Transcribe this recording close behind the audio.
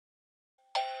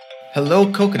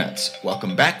Hello, coconuts.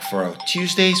 Welcome back for our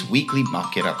Tuesday's weekly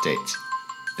market update.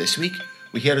 This week,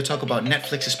 we're here to talk about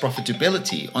Netflix's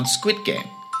profitability on Squid Game.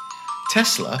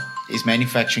 Tesla is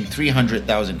manufacturing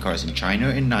 300,000 cars in China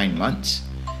in 9 months.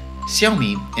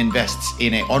 Xiaomi invests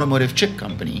in an automotive chip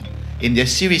company in their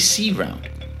Series C round.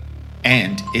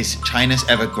 And is China's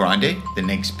Evergrande the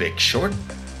next big short?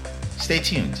 Stay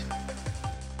tuned.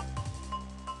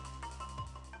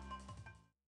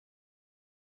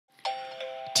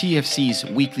 TFC's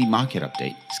weekly market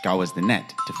update scours the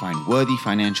net to find worthy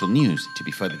financial news to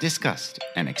be further discussed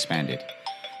and expanded.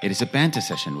 It is a banter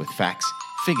session with facts,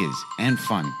 figures, and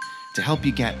fun to help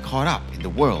you get caught up in the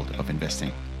world of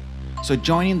investing. So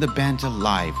join in the banter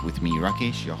live with me,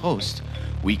 Rakesh, your host,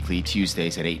 weekly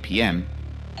Tuesdays at 8 p.m.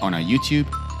 on our YouTube,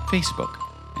 Facebook,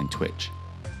 and Twitch.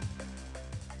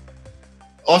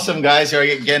 Awesome, guys. Here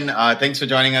again. Thanks for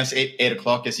joining us 8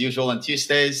 o'clock as usual on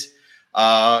Tuesdays.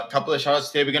 A couple of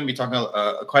shout-outs today. We're going to be talking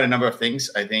quite a number of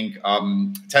things. I think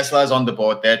Tesla is on the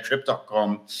board there,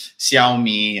 Trip.com,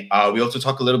 Xiaomi. We also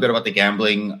talk a little bit about the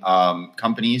gambling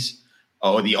companies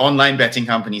or the online betting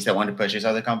companies that want to purchase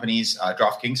other companies,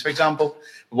 DraftKings, for example.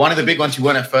 One of the big ones we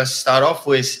want to first start off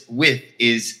with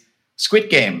is Squid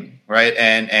Game, right?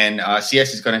 And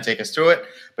CS is going to take us through it.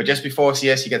 But just before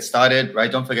CS gets started, right,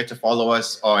 don't forget to follow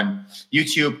us on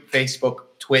YouTube, Facebook,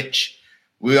 Twitch.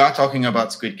 We are talking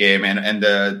about Squid Game and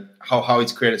how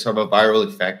it's created sort of a viral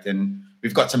effect. And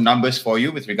we've got some numbers for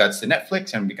you with regards to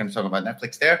Netflix, and we can talk about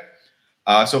Netflix there.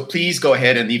 So please go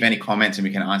ahead and leave any comments, and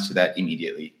we can answer that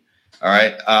immediately. All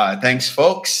right. Thanks,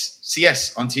 folks.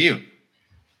 CS, on to you.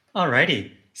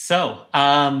 Alrighty. So,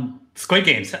 Squid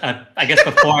Games. I guess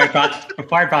before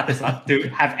I brought this up,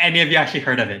 have any of you actually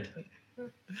heard of it?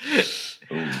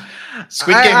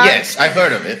 Squid Game, yes, I've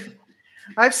heard of it.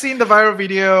 I've seen the viral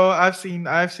video. I've seen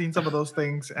some of those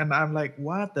things, and I'm like,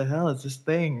 what the hell is this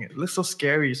thing? It looks so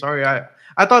scary. Sorry, I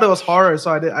thought it was horror,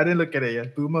 so I didn't look at it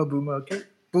yet. Boomer, okay,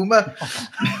 Boomer.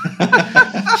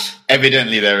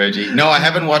 Evidently, there, Reggie. No, I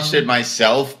haven't watched it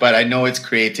myself, but I know it's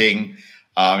creating,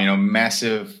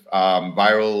 massive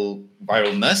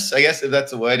viralness. I guess if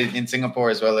that's a word in Singapore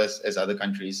as well as other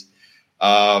countries.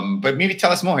 But maybe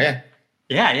tell us more. Yeah.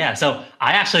 Yeah. So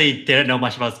I actually didn't know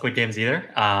much about Squid Games either.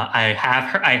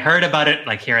 I heard about it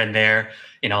like here and there.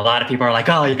 A lot of people are like,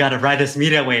 "Oh, you got to ride this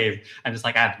media wave." I'm just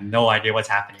like, I have no idea what's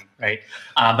happening, right?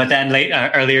 But then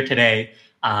earlier today,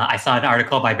 I saw an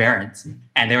article by Barron's,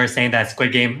 and they were saying that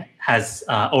Squid Game has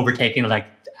overtaken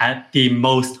the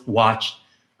most watched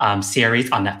series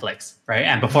on Netflix, right?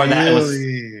 And before that, it was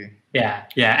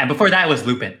and before that it was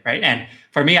Lupin, right? And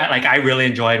for me, I really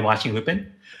enjoyed watching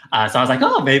Lupin. So I was like,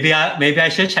 oh, maybe I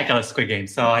should check out Squid Game.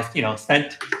 So I,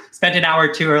 spent an hour or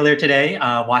two earlier today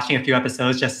watching a few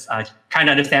episodes, just trying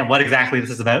to understand what exactly this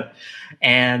is about.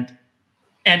 And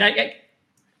I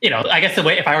guess the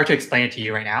way, if I were to explain it to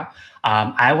you right now,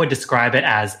 I would describe it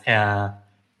as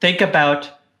think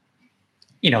about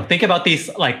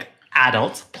these like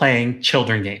adults playing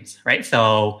children games, right?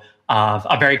 So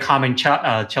a very common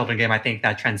children game, I think,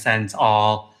 that transcends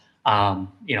all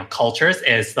cultures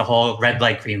is the whole red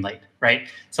light, green light, right?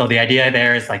 So the idea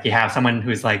there is you have someone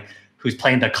who's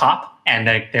playing the cop, and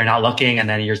they're not looking, and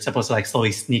then you're supposed to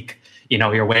slowly sneak,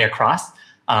 your way across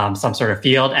some sort of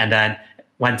field, and then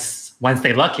once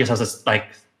they look, you're supposed to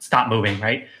stop moving,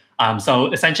 right?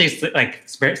 So essentially,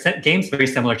 it's games very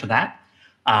similar to that,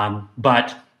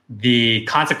 but the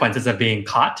consequences of being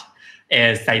caught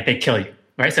is that they kill you,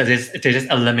 right? So they just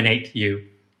eliminate you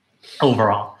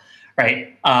overall.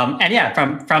 Right. From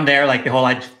there, the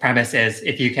whole premise is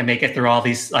if you can make it through all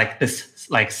these this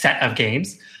set of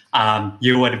games,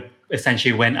 you would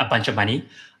essentially win a bunch of money.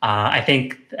 I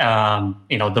think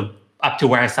the up to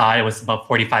where I saw it was about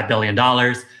 $45 billion,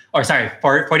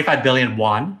 45 billion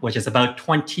won, which is about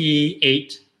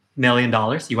 $28 million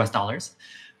US dollars,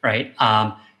 right?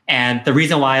 And the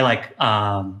reason why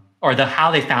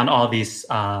how they found all these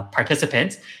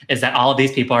participants is that all of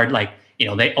these people are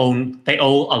they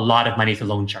owe a lot of money to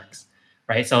loan sharks,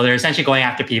 right? So they're essentially going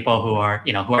after people who are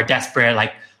desperate,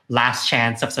 last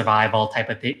chance of survival type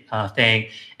of thing.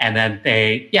 And then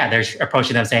they're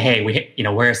approaching them saying, hey, we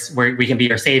can be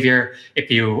your savior if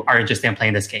you are interested in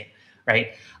playing this game,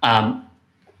 right?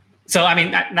 So I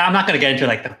mean, I'm not going to get into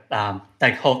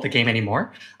the game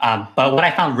anymore. But what I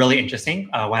found really interesting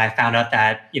when I found out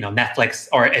that Netflix,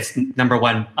 or its number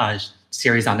one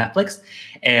series on Netflix,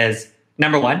 is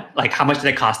number one, how much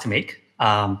did it cost to make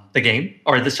the game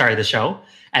or the show?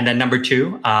 And then number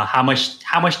two, how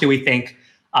much do we think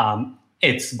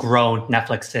it's grown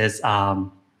Netflix's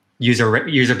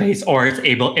user base, or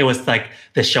it was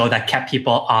the show that kept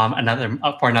people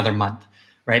for another month,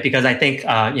 right? Because I think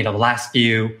the last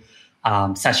few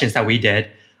sessions that we did,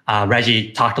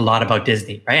 Reggie talked a lot about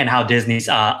Disney, right, and how Disney's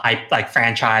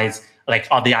franchise, like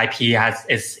all the IP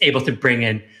is able to bring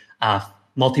in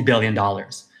multi-billion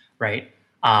dollars, right?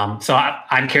 So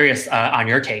I'm curious on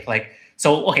your take,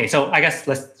 so I guess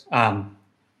let's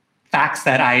facts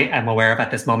that I am aware of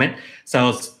at this moment.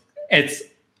 So it's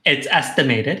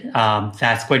estimated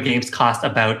that Squid Games cost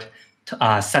about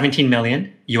 $17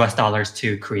 million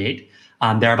to create.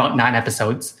 There are about 9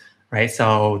 episodes, right?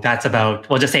 So that's about,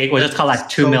 we'll just call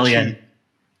that $2 million. Cheap.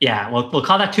 Yeah, we'll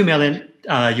call that $2 million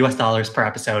per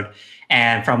episode.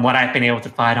 And from what I've been able to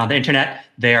find on the internet,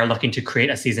 they are looking to create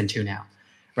a season 2 now,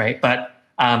 right? But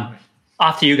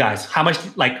off to you guys. How much,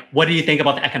 what do you think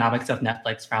about the economics of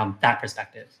Netflix from that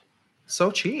perspective?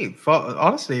 So cheap.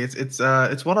 Honestly,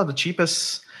 it's one of the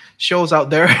cheapest shows out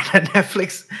there that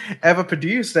Netflix ever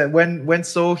produced that went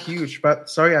so huge. But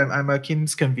sorry, I'm a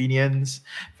Kim's Convenience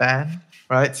fan,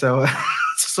 right? So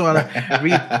just want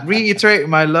to reiterate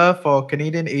my love for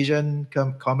Canadian Asian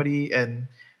comedy and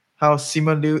how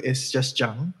Simon Liu is just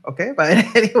Zhang. Okay, but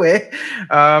anyway,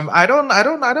 I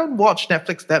don't watch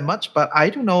Netflix that much, but I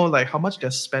do know how much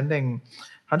they're spending.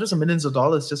 Hundreds of millions of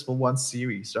dollars just for one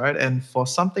series, right? And for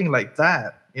something like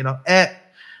that,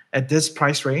 at this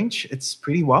price range, it's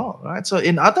pretty wild, right? So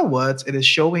in other words, it is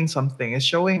showing something. It's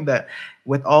showing that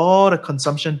with all the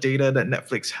consumption data that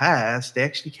Netflix has, they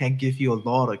actually can give you a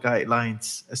lot of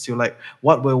guidelines as to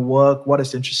what will work, what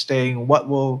is interesting, what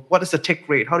is the tick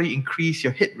rate, how do you increase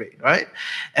your hit rate, right?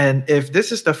 And if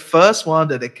this is the first one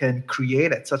that they can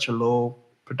create at such a low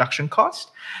production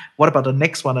cost, what about the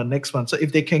next one and next one? So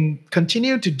if they can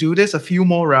continue to do this a few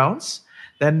more rounds,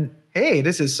 then hey,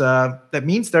 this is that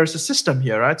means there's a system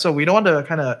here, right? So we don't want to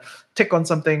kind of tick on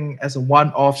something as a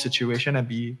one-off situation and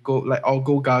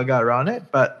go gaga around it.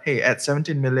 But hey, at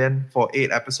 17 million for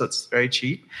 8 episodes, very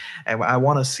cheap, and I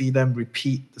want to see them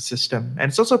repeat the system. And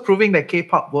it's also proving that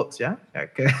K-pop works. Yeah,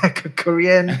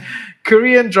 Korean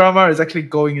drama is actually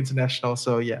going international.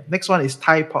 So yeah, next one is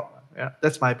Thai pop. Yeah,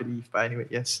 that's my belief. But anyway,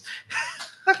 yes.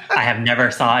 I have never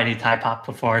saw any Thai pop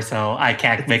before, so I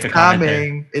can't make a comment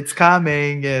there. It's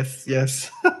coming.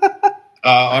 Yes.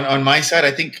 On my side,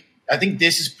 I think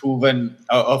this has proven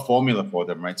a formula for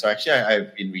them, right? So actually,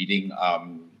 I've been reading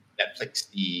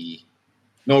Netflix, the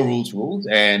No Rules,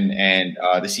 and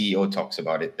the CEO talks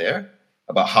about it there,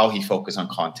 about how he focused on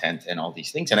content and all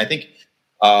these things. And I think,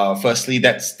 firstly,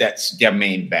 that's their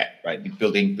main bet, right?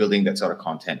 Building that sort of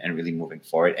content and really moving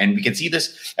forward. And we can see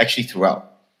this actually throughout.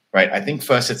 Right, I think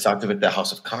first it started with the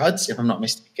House of Cards, if I'm not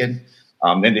mistaken.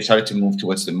 Then they started to move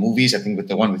towards the movies. I think with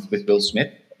the one with Will Smith,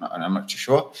 and I'm not too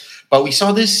sure. But we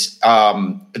saw this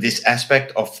this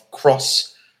aspect of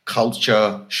cross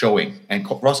culture showing and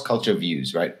cross culture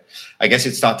views. Right, I guess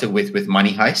it started with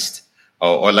Money Heist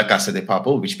or La Casa de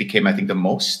Papel, which became, I think, the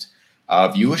most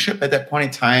viewership at that point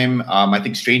in time. I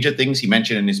think Stranger Things, he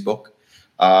mentioned in his book.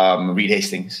 Reed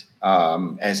Hastings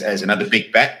as another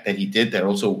big bet that he did that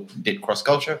also did cross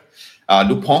culture.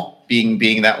 Lupin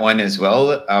being that one as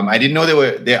well. I didn't know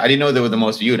they were the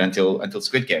most viewed until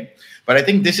Squid Game. But I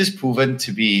think this is proven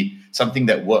to be something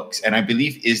that works, and I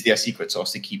believe is their secret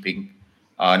sauce to keeping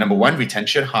number one,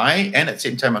 retention high, and at the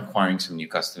same time acquiring some new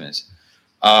customers.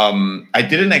 I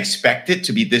didn't expect it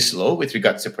to be this low with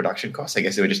regards to production costs. I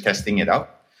guess they were just testing it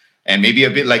out. And maybe a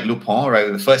bit like Lupin,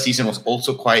 right? The first season was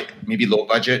also quite maybe low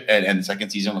budget, and the second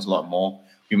season was a lot more.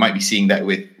 We might be seeing that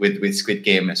with Squid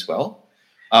Game as well.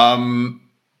 Or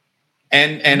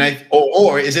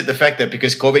is it the fact that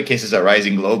because COVID cases are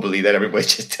rising globally, that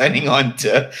everybody's just turning on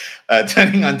to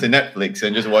Netflix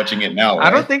and just watching it now? Right? I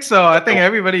don't think so. I think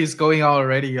everybody is going out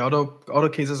already. Although all the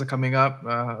cases are coming up,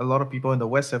 a lot of people in the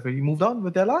West have already moved on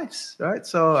with their lives, right?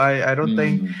 So I don't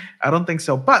think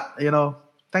so. But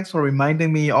thanks for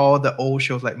reminding me all the old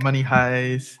shows like Money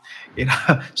Heist,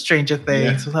 Stranger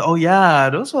Things. Yeah. Oh yeah,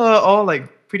 those were all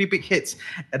pretty big hits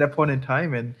at that point in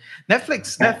time. And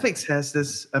Netflix has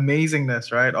this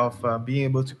amazingness, right, of being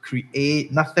able to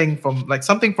create something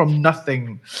from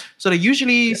nothing. So they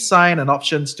usually sign an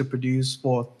options to produce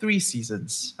for 3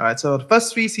 seasons. All right, so the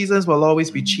first 3 seasons will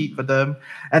always be cheap for them,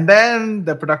 and then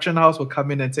the production house will come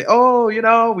in and say, "Oh,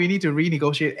 we need to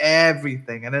renegotiate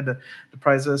everything," and then the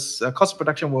prices, cost of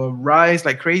production will rise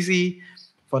like crazy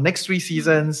for next 3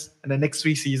 seasons and the next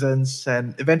 3 seasons,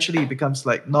 and eventually it becomes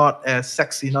not as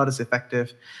sexy, not as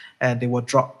effective, and they will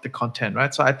drop the content,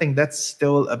 right? So I think that's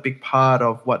still a big part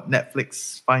of what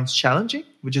Netflix finds challenging,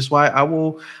 which is why I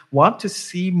will want to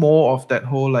see more of that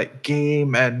whole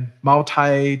game and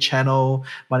multi-channel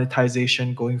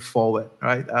monetization going forward,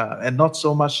 right? And not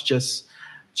so much just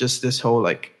this whole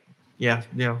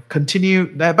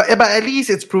continue that. But at least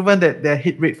it's proven that their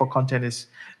hit rate for content is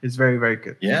very, very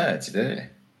good. Yeah, it's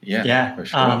there. Yeah. For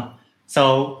sure.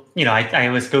 So, I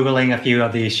was Googling a few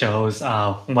of these shows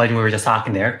when we were just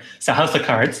talking there. So House of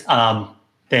Cards,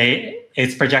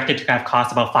 it's projected to have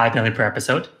cost about $5 million per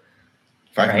episode.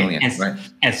 5 million, right?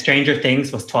 And Stranger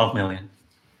Things was 12 million.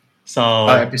 So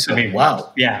episode.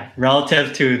 Wow. Yeah,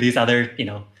 relative to these other,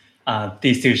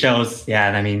 these two shows,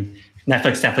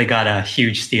 Netflix definitely got a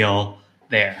huge steal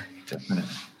there. Definitely.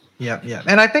 Yeah.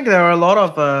 And I think there are a lot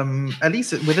of, at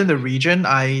least within the region,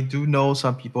 I do know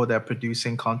some people that are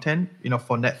producing content,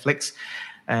 for Netflix.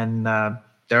 And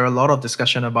there are a lot of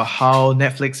discussion about how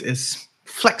Netflix is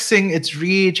flexing its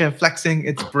reach and flexing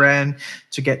its brand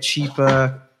to get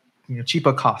cheaper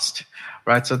cost,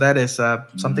 right? So that is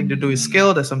something to do with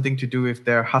skill. There's something to do with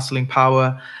their hustling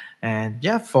power. And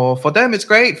yeah, for them, it's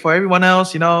great. For everyone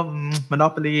else,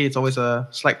 monopoly, it's always a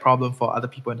slight problem for other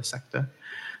people in the sector.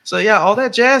 So yeah, all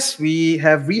that jazz, we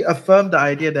have reaffirmed the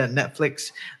idea that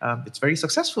Netflix, it's very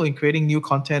successful in creating new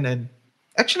content. And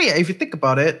actually, if you think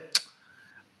about it,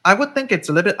 I would think it's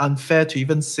a little bit unfair to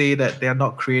even say that they're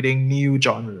not creating new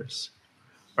genres,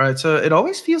 right? So it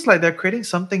always feels like they're creating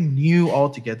something new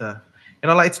altogether.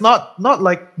 It's not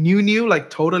like new, like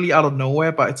totally out of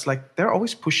nowhere, but it's like they're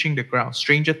always pushing the ground.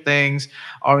 Stranger Things,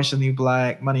 Orange is the New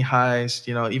Black, Money Heist,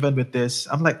 even with this,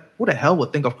 I'm like, who the hell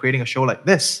would think of creating a show like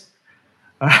this?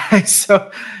 All right, so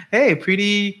hey,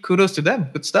 pretty kudos to them.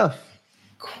 Good stuff.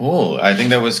 Cool. I think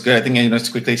that was good. I think,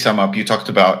 to quickly sum up, you talked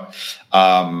about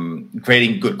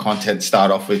creating good content,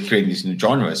 start off with creating these new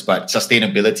genres, but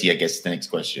sustainability, I guess, is the next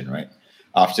question, right?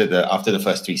 After the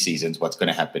first 3 seasons, what's going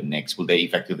to happen next? Will they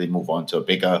effectively move on to a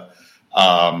bigger?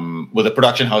 Will the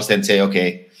production house then say,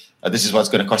 okay, this is what's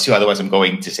going to cost you? Otherwise, I'm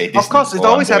going to say Disney. Of course, it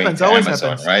always happens. Always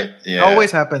Amazon, happens, right? Yeah, always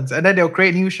happens. And then they'll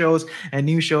create new shows and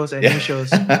new shows and new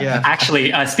shows. Yeah.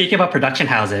 Actually, speaking about production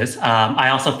houses, I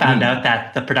also found out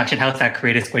that the production house that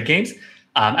created Squid Games,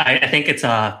 I think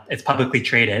it's publicly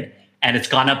traded, and it's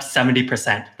gone up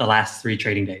 70% the last 3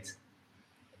 trading days.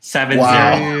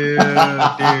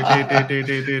 7-0.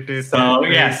 Dude. So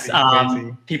yes,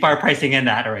 people are pricing in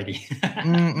that already.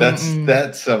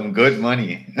 That's some good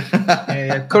money.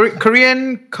 Yeah.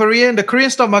 The Korean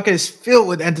stock market is filled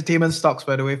with entertainment stocks.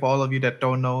 By the way, for all of you that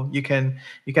don't know, you can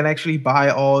actually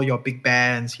buy all your big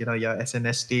bands. Your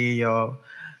SNSD, your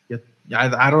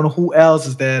I don't know who else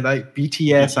is there, like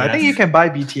BTS. I think you can buy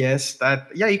BTS.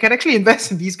 You can actually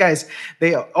invest in these guys.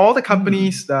 All the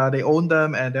companies, they own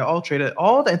them, and they're all traded.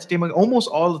 All the entertainment, almost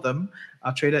all of them,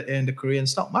 are traded in the Korean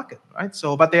stock market, right?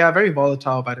 So, but they are very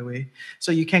volatile, by the way.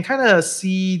 So you can kind of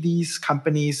see these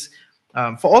companies.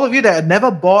 For all of you that had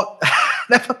never bought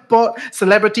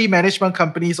celebrity management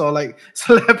companies or like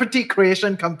celebrity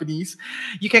creation companies,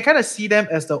 you can kind of see them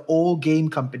as the old game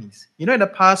companies. In the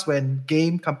past, when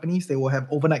game companies, they will have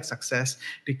overnight success.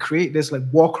 They create this like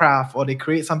Warcraft, or they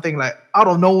create something like out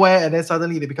of nowhere, and then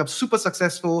suddenly they become super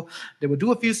successful. They will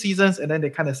do a few seasons, and then they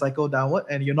kind of cycle downward,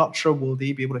 and you're not sure will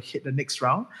they be able to hit the next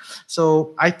round.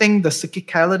 So I think the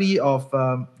cyclicality of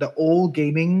the old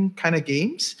gaming kind of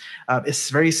games is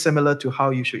very similar to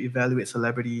how you should evaluate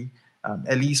celebrity,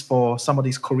 at least for some of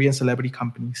these Korean celebrity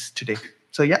companies today.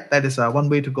 So yeah, that is one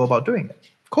way to go about doing it.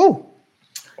 Cool.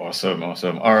 Awesome.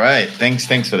 All right. Thanks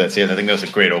for that, Sid. I think that was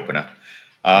a great opener.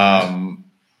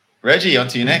 Reggie, on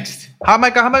to you next. How am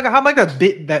I gonna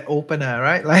bid that opener,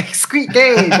 right? Like Squid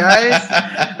Game, guys.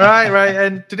 right.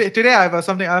 And today I have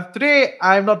something. Today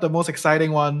I'm not the most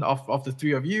exciting one of the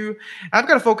 3 of you. I'm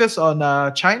gonna focus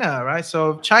on China, right?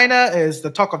 So China is the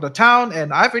talk of the town,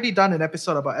 and I've already done an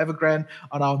episode about Evergrande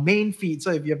on our main feed. So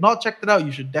if you have not checked it out,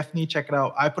 you should definitely check it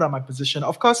out. I put out my position.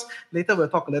 Of course, later we'll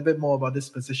talk a little bit more about this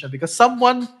position, because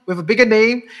someone with a bigger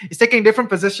name is taking a different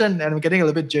position, and I'm getting a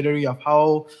little bit jittery of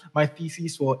how my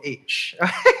thesis will age.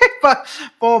 But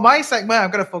for my segment,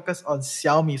 I'm going to focus on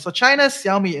Xiaomi. So China's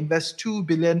Xiaomi invests $2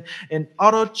 billion in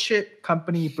auto chip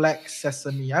company Black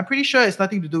Sesame. I'm pretty sure it's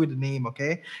nothing to do with the name,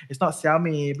 okay? It's not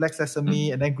Xiaomi, Black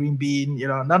Sesame, and then Green Bean,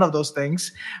 none of those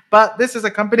things. But this is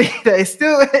a company that is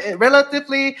still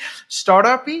relatively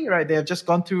startup-y, right? They have just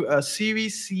gone through a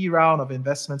Series C round of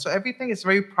investment. So everything is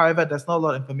very private. There's not a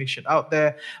lot of information out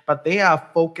there, but they are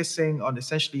focusing on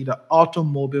essentially the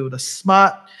automobile, the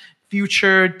smart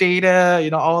future data,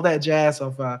 all that jazz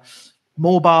of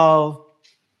mobile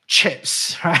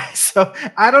chips, right? So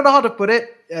I don't know how to put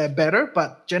it better,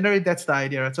 but generally that's the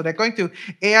idea, right? So they're going to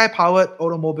AI-powered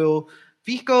automobile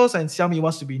vehicles, and Xiaomi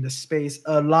wants to be in the space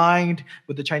aligned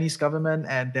with the Chinese government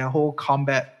and their whole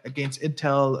combat against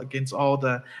Intel, against all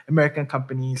the American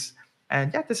companies.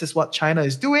 And yeah, this is what China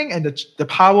is doing, and the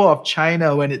power of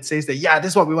China when it says that, yeah,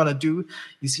 this is what we want to do.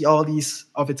 You see all these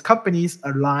of its companies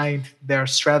aligned their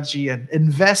strategy and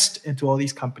invest into all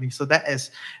these companies. So that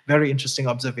is very interesting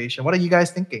observation. What are you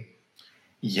guys thinking?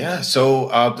 Yeah, so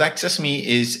Black Sesame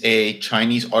is a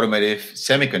Chinese automotive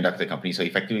semiconductor company. So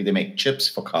effectively, they make chips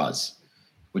for cars.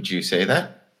 Would you say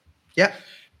that? Yeah.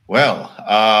 Well,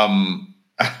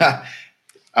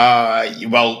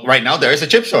 well, right now there is a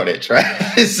chip shortage, right?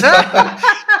 So,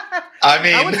 I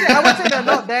mean, I would say they're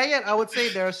not there yet. I would say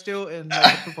they're still in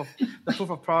like the proof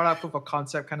of product, proof of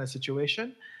concept kind of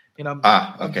situation.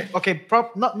 Okay. Okay.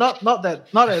 Not that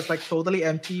it's like totally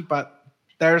empty, but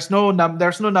there's no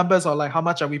numbers or like how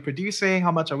much are we producing,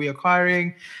 how much are we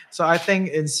acquiring. So I think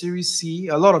in Series C,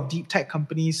 a lot of deep tech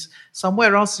companies,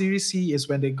 somewhere around Series C is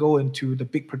when they go into the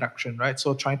big production, right?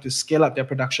 So trying to scale up their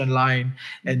production line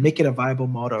and make it a viable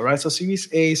model, right? So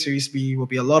Series A, Series B will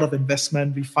be a lot of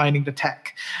investment, refining the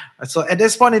tech. So at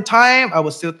this point in time, I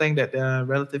would still think that they're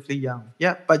relatively young.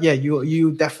 Yeah, but yeah,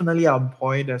 you definitely are on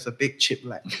point. There's a big chip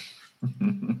lag.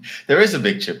 There is a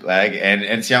big chip lag, and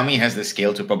Xiaomi has the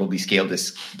scale to probably scale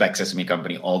this Black Sesame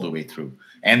company all the way through,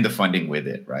 and the funding with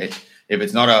it, right? If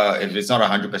it's not a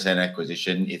 100%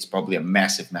 acquisition, it's probably a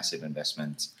massive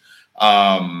investment.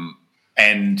 And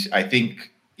I think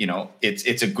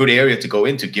it's a good area to go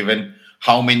into, given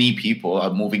how many people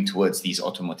are moving towards these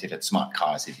automotive and smart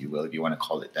cars, if you want to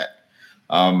call it that.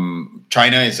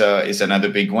 China is another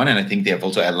big one, and I think they have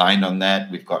also aligned on that.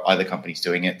 We've got other companies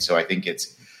doing it, so I think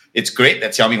it's great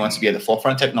that Xiaomi wants to be at the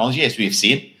forefront of technology, as we've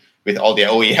seen with all their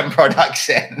OEM products,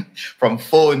 and from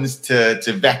phones to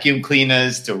vacuum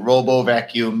cleaners to robo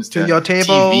vacuums to your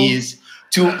table, TVs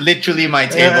to literally my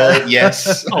table.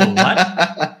 Yes. Oh, what?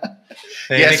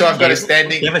 Yeah. So I've got a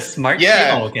standing. You have a smart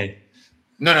yeah. table? Oh, okay.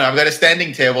 No, I've got a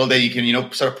standing table that you can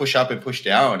sort of push up and push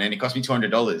down, and it cost me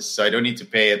 $200, so I don't need to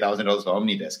pay $1,000 for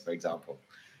OmniDesk, for example.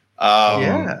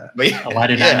 Yeah. But yeah. Why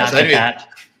did I not get that?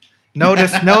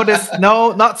 Notice,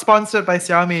 no, not sponsored by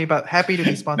Xiaomi, but happy to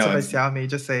be sponsored by Xiaomi.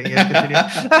 Just saying, yeah, continue.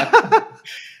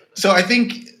 So I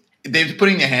think they're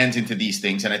putting their hands into these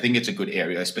things, and I think it's a good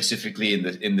area, specifically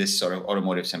in this sort of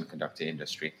automotive semiconductor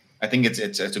industry. I think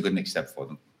it's a good next step for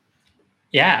them.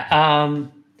 Yeah.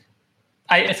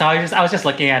 I was just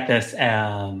looking at this,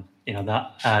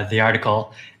 the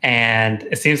article, and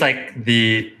it seems like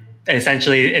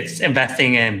essentially it's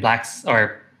investing in Black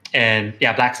Sesame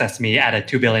at a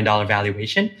 $2 billion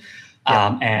valuation.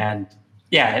 Yeah. And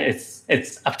yeah, it's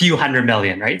a few $100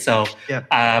 million, right? So yeah.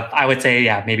 I would say,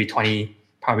 maybe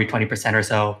 20% or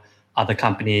so of the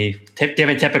company,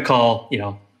 given typical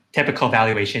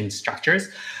valuation structures.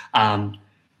 I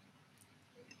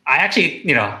actually,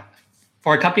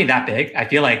 for a company that big, I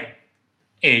feel like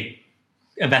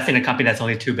investing in a company that's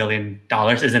only $2 billion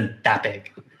isn't that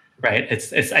big, right?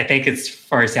 I think it's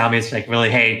for Xiaomi, it's like really,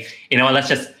 hey, let's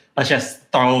just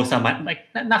throw some money, like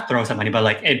not throw some money, but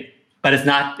but it's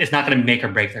not going to make or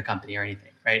break their company or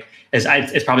anything, right?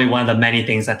 It's probably one of the many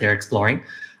things that they're exploring.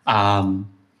 So I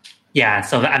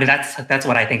mean that's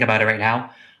what I think about it right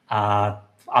now.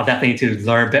 I'll definitely need to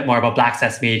learn a bit more about Black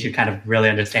Sesame to kind of really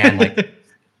understand like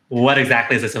what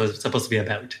exactly is this supposed to be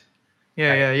about.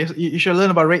 Yeah. You should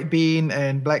learn about red bean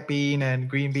and black bean and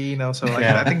green bean also. Like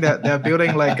I think that they're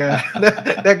building like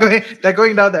they're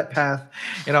going down that path,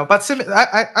 But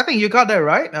I think you got that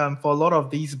right. For a lot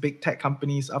of these big tech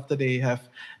companies, after they have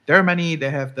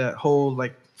the whole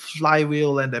like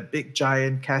flywheel and the big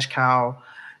giant cash cow.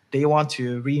 They want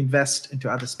to reinvest into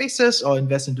other spaces or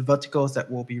invest into verticals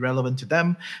that will be relevant to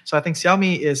them. So I think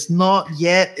Xiaomi is not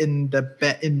yet in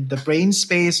the brain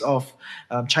space of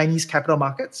Chinese capital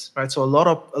markets, right? So a lot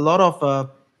of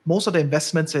most of the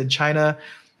investments in China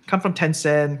come from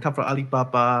Tencent, come from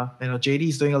Alibaba. JD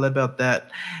is doing a little bit of that,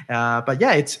 but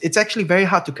yeah, it's actually very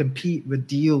hard to compete with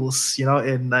deals,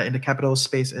 in the capital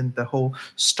space, in the whole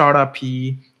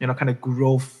startup-y, kind of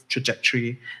growth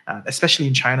trajectory, especially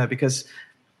in China, because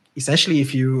essentially,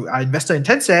 if you are invested in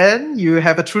Tencent, you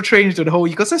have a true train into the whole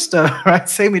ecosystem, right?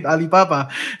 Same with Alibaba.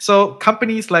 So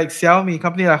companies like Xiaomi,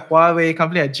 companies like Huawei,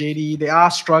 companies like JD, they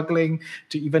are struggling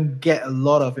to even get a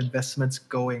lot of investments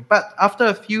going. But after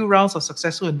a few rounds of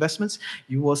successful investments,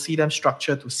 you will see them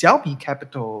structure to Xiaomi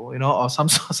Capital, or some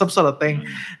sort of thing,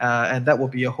 and that will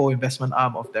be a whole investment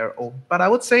arm of their own. But I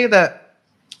would say that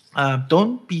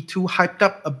Don't be too hyped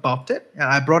up about it. And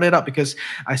I brought it up because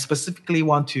I specifically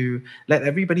want to let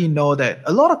everybody know that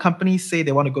a lot of companies say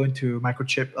they want to go into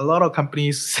microchip. A lot of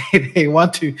companies say they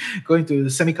want to go into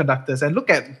semiconductors. And look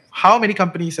at how many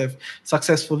companies have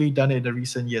successfully done it in the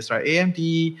recent years, right?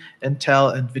 AMD,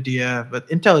 Intel, NVIDIA. But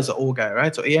Intel is the old guy,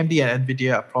 right? So AMD and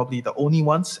NVIDIA are probably the only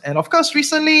ones. And of course,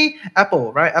 recently,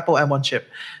 Apple, right? Apple M1 chip.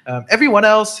 Everyone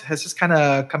else has just kind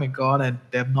of come and gone, and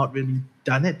they've not really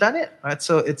done it, right?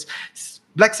 So it's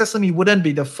Black Sesame wouldn't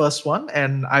be the first one,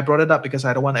 and I brought it up because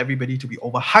I don't want everybody to be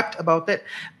overhyped about it.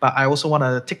 But I also want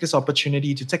to take this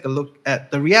opportunity to take a look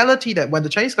at the reality that when the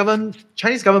Chinese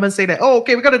government say that, oh,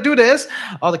 okay, we got to do this,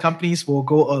 all the companies will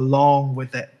go along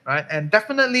with it, right? And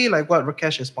definitely, like what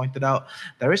Rakesh has pointed out,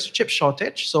 there is a chip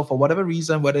shortage. So for whatever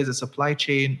reason, whether it's a supply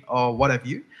chain or what have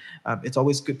you, it's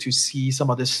always good to see some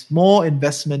of this more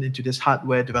investment into this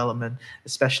hardware development,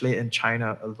 especially in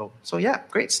China alone. So yeah,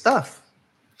 great stuff.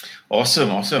 Awesome.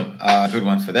 Good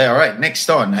one for there. All right, next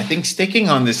on. I think sticking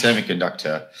on the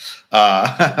semiconductor,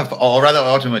 or rather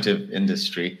automotive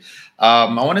industry, I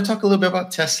want to talk a little bit about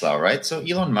Tesla, right? So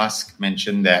Elon Musk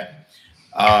mentioned that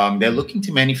they're looking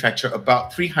to manufacture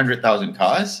about 300,000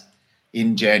 cars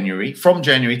from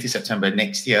January to September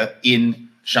next year in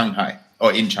Shanghai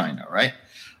or in China, right?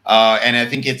 And I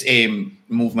think it's a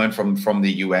movement from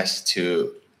the US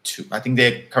to I think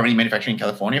they're currently manufacturing in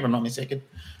California, if I'm not mistaken.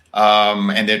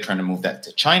 And they're trying to move that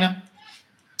to China.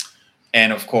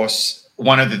 And of course,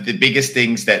 one of the biggest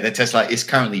things that Tesla is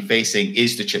currently facing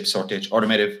is the chip shortage,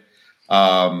 automotive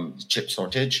chip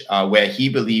shortage, where he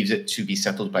believes it to be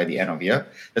settled by the end of the year.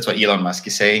 That's what Elon Musk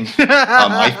is saying.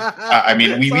 I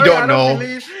mean, we don't know.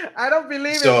 I don't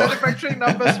believe in manufacturing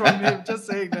numbers from him. Just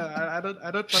saying that.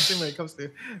 I don't trust him when it comes to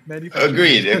manufacturing.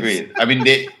 Agreed. I mean,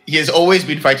 he has always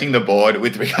been fighting the board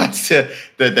with regards to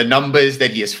the numbers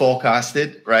that he has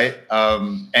forecasted, right?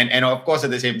 And of course,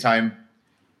 at the same time,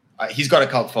 he's got a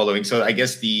cult following. So I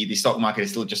guess the stock market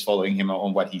is still just following him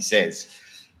on what he says.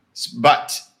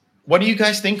 But what do you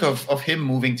guys think of him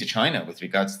moving to China with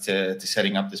regards to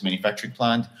setting up this manufacturing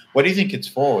plant? What do you think it's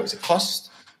for? Is it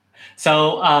cost?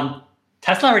 So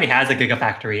Tesla already has a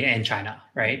gigafactory in China,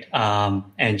 right?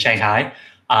 In Shanghai.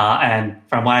 And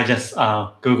from what I just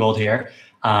Googled here,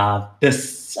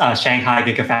 this Shanghai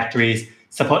gigafactory,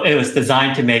 it was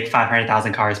designed to make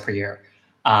 500,000 cars per year.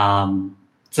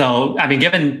 So, I mean,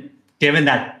 given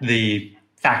that the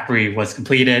factory was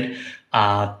completed,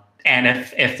 and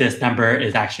if this number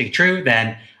is actually true,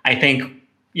 then I think,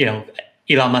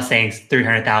 Elon Musk saying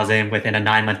 300,000 within a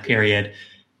 9-month period,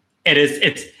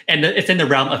 it's in the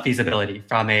realm of feasibility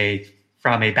from a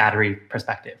battery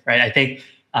perspective, right? I think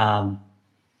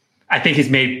he's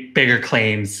made bigger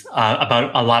claims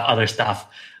about a lot of other stuff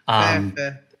from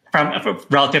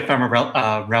a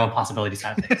realm possibility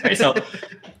side of things, right?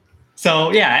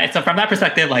 So yeah, so from that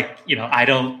perspective, I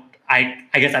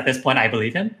guess at this point I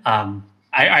believe him.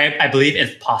 I believe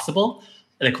it's possible.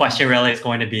 The question really is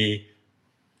going to be,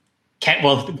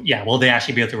 will they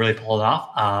actually be able to really pull it off?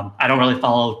 I don't really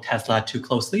follow Tesla too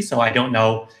closely, so I don't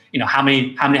know, how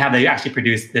many have they actually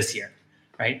produced this year,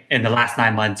 right? In the last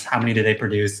 9 months, how many did they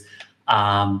produce?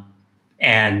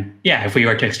 And yeah, if we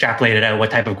were to extrapolate it out,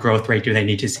 what type of growth rate do they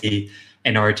need to see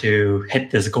in order to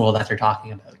hit this goal that they're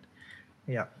talking about?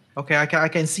 Yeah. Okay, I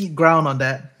can see ground on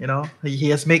that. He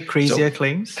has made crazier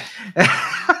claims.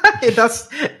 It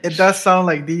does sound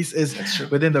like this is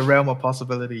within the realm of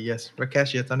possibility. Yes,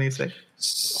 Rakesh, you have something to say?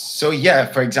 So yeah,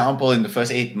 for example, in the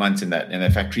first 8 months in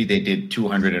that factory, they did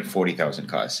 240,000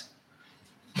 cars,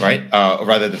 right? Or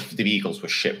rather, the vehicles were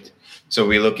shipped. So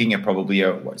we're looking at probably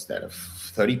a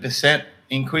 30%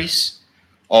 increase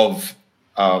of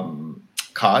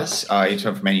cars in terms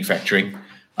of manufacturing.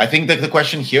 I think that the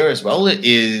question here as well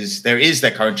is there is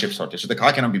that current chip shortage. So the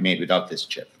car cannot be made without this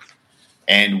chip.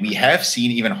 And we have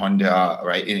seen even Honda,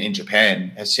 right, in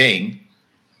Japan, as saying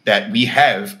that we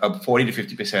have a 40 to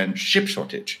 50% chip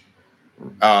shortage.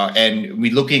 And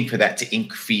we're looking for that to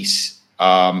increase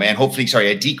and hopefully,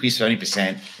 a decrease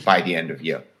 70% by the end of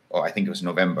year. Or I think it was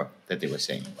November that they were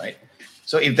saying, right?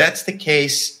 So if that's the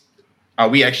case, are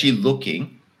we actually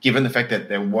looking, given the fact that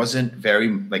there wasn't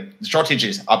the shortage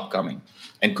is upcoming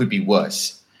and could be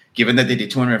worse, given that they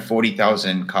did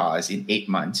 240,000 cars in 8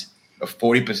 months, a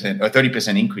 40% or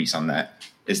 30% increase on that,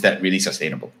 is that really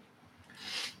sustainable?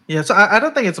 Yeah, so I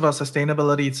don't think it's about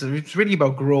sustainability. It's really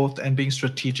about growth and being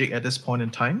strategic at this point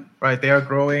in time, right? They are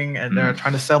growing and they're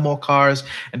trying to sell more cars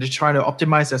and they're trying to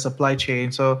optimize their supply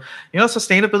chain. So,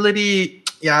 sustainability,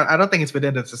 I don't think it's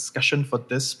within the discussion for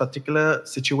this particular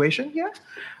situation here.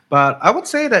 But I would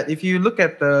say that if you look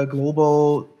at the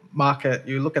global market,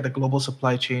 you look at the global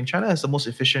supply chain, China has the most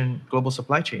efficient global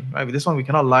supply chain, right? With this one, we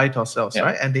cannot lie to ourselves,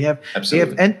 right? And they have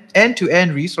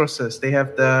end-to-end resources. They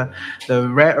have the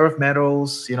rare earth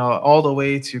metals, all the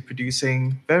way to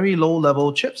producing very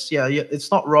low-level chips. Yeah, it's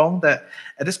not wrong that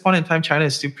at this point in time, China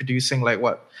is still producing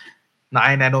 9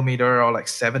 nanometer or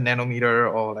 7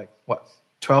 nanometer or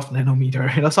 12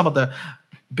 nanometer. Some of the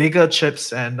bigger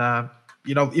chips and.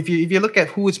 If you look at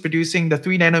who is producing the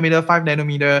 3 nanometer, 5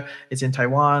 nanometer, it's in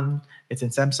Taiwan, it's in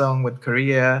Samsung with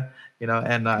Korea,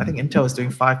 and I think Intel is doing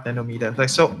 5 nanometer.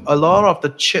 So a lot of the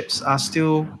chips are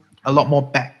still a lot more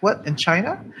backward in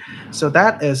China. So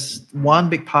that is one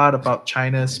big part about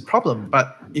China's problem.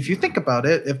 But if you think about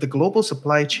it, if the global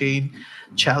supply chain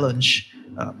challenge,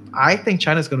 I think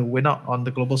China is going to win out on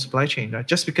the global supply chain, right?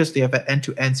 Just because they have an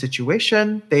end-to-end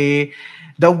situation.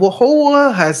 The whole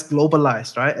world has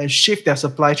globalized, right? And shift their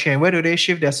supply chain. Where do they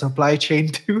shift their supply chain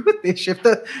to? They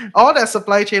shifted all their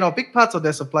supply chain or big parts of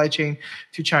their supply chain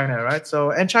to China, right?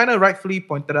 So, and China rightfully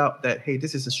pointed out that, hey,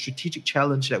 this is a strategic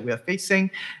challenge that we are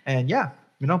facing. And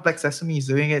Black Sesame is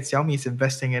doing it, Xiaomi is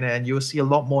investing in it, and you'll see a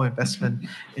lot more investment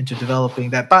into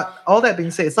developing that. But all that being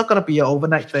said, it's not going to be an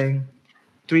overnight thing.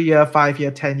 3-year,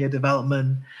 5-year, 10-year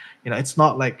development. It's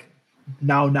not like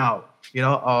now,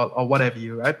 or whatever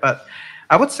right? But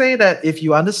I would say that if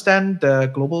you understand the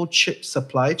global chip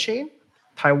supply chain,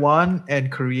 Taiwan and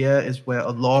Korea is where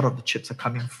a lot of the chips are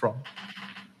coming from.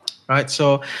 Right,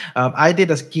 so I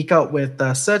did a Geek Out with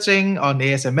searching on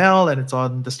ASML, and it's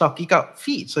on the Stock Geek Out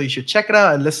feed. So you should check it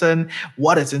out and listen.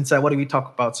 What is inside? What do we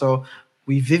talk about? So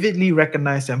we vividly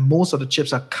recognize that most of the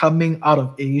chips are coming out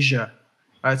of Asia.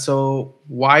 Right, so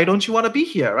why don't you want to be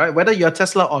here, right? Whether you're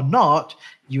Tesla or not,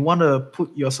 you want to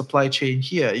put your supply chain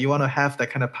here. You want to have that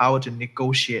kind of power to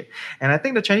negotiate. And I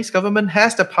think the Chinese government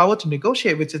has the power to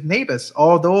negotiate with its neighbors,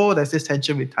 although there's this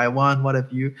tension with Taiwan, what have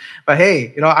you. But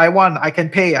hey, I can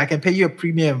pay you a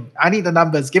premium. I need the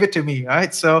numbers, give it to me,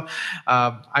 right? So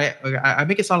I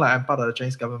make it sound like I'm part of the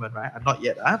Chinese government, right? I'm not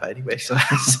yet, but anyway. So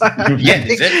is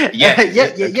it?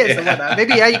 Yeah.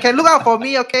 Maybe you can look out for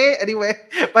me, okay? Anyway,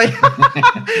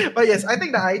 but yes, I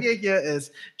think the idea here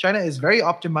is China is very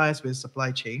optimized with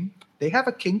supply chain. They have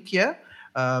a kink here,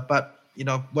 but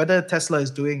whether Tesla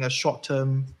is doing a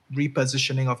short-term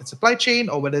repositioning of its supply chain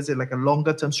or whether it's a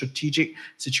longer-term strategic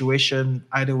situation,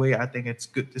 either way, I think it's a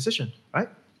good decision, right?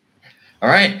 All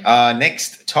right.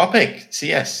 Next topic,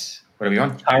 CS. What are we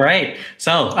on? All right.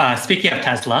 So speaking of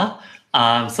Tesla,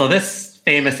 so this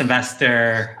famous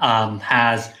investor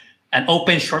has an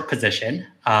open short position.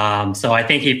 So I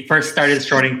think he first started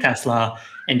shorting Tesla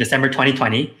in December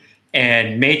 2020.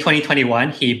 In May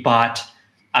 2021, he bought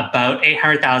about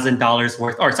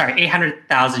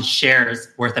 $800,000 shares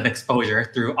worth of exposure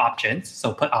through options,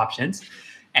 so put options.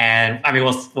 And I mean,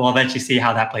 we'll eventually see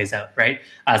how that plays out, right?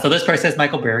 So this person is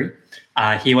Michael Burry.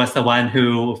 He was the one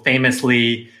who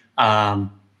famously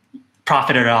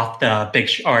profited off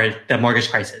the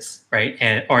mortgage crisis,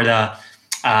 right? Or the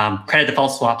credit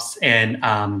default swaps in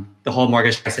the whole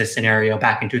mortgage crisis scenario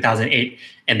back in 2008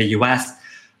 in the US.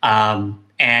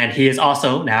 And he is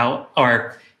also now,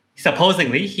 or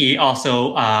supposedly, he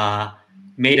also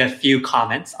made a few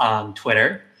comments on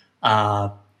Twitter,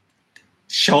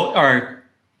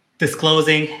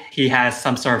 disclosing he has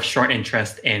some sort of short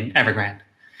interest in Evergrande.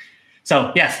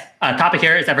 So yes, topic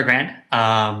here is Evergrande.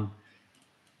 I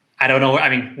don't know. I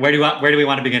mean, where do we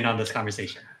want to begin on this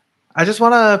conversation? I just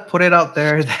want to put it out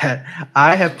there that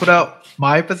I have put out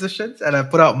my positions and I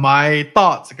put out my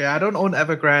thoughts. Okay, I don't own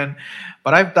Evergrande,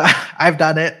 but I've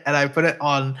done it and I put it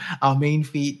on our main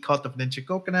feed called the Ninja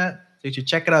Coconut. So you should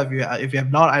check it out if you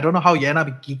have not. I don't know how you end up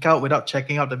in Geek Out without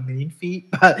checking out the main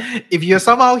feed. But if you're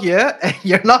somehow here and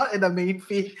you're not in the main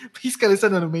feed, please go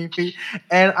listen to the main feed.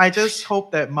 And I just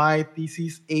hope that my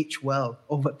thesis age well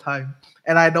over time.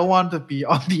 And I don't want to be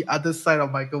on the other side of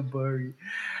Michael Burry.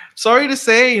 Sorry to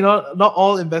say, not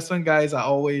all investment guys are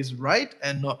always right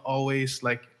and not always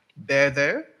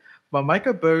there. But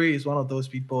Michael Burry is one of those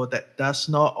people that does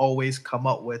not always come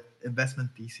up with investment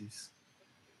theses.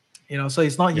 So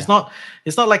he's not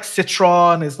like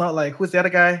Citron. It's not like, who's the other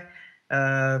guy?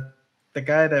 The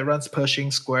guy that runs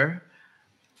Pershing Square.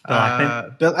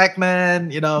 Bill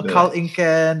Ackman, Carl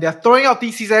Icahn. They're throwing out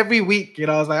theses every week.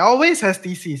 It's like always has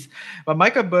theses. But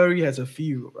Michael Burry has a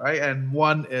few, right? And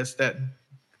one is that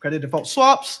credit default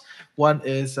swaps. One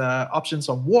is options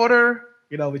on water,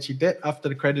 which he did after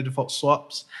the credit default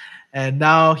swaps. And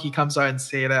now he comes out and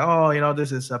say that,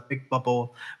 this is a big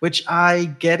bubble, which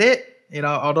I get it.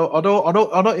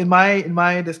 Although in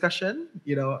my discussion,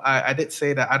 I did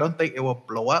say that I don't think it will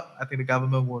blow up. I think the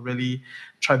government will really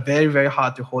try very, very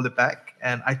hard to hold it back,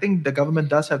 and I think the government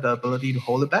does have the ability to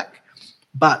hold it back.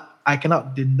 But I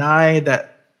cannot deny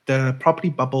that the property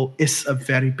bubble is a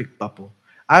very big bubble.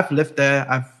 I've lived there.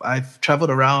 I've traveled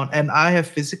around, and I have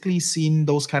physically seen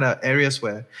those kind of areas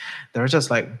where they're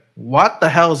just like, what the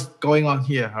hell is going on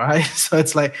here? All right, so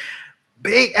it's like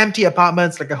big empty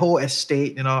apartments, like a whole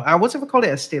estate. I wouldn't even call it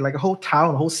estate, like a whole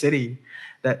town, a whole city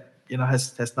that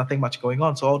has nothing much going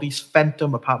on. So all these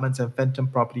phantom apartments and phantom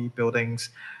property buildings,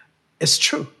 it's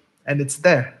true, and it's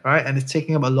there, right? And it's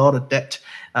taking up a lot of debt,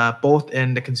 both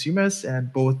in the consumers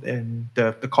and both in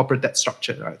the corporate debt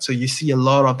structure, right? So you see a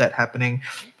lot of that happening.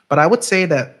 But I would say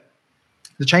that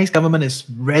the Chinese government is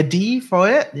ready for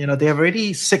it. They have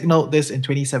already signaled this in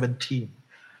 2017.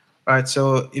 Right,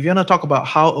 so if you want to talk about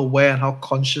how aware and how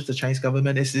conscious the Chinese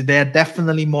government is, they're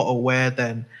definitely more aware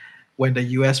than when the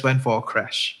US went for a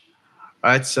crash.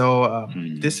 Right, so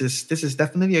this is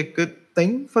definitely a good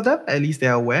thing for them. At least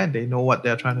they're aware and they know what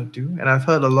they're trying to do. And I've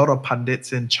heard a lot of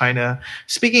pundits in China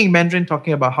speaking in Mandarin,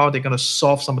 talking about how they're going to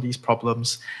solve some of these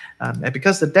problems. And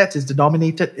because the debt is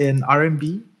denominated in RMB,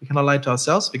 we cannot lie to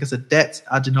ourselves. Because the debts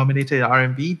are denominated in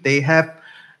RMB, they have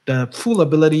the full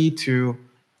ability to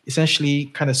essentially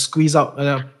kind of squeeze out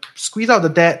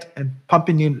the debt and pump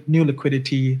in new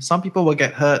liquidity. Some people will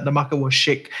get hurt. The market will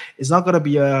shake. It's not going to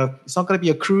be a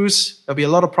cruise. There'll be a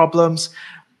lot of problems,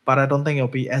 but I don't think it'll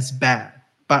be as bad.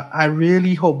 But I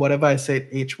really hope whatever I said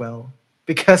age well,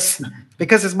 because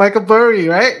it's Michael Burry,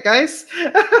 right, guys?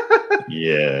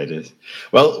 Yeah, it is.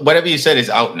 Well, whatever you said is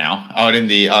out now, out in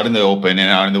the open and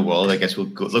out in the world. I guess we'll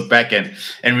go look back and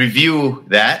review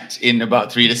that in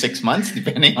about 3 to 6 months,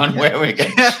 depending on what we're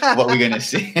going to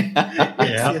see.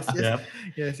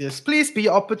 Yes. Please be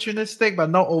opportunistic, but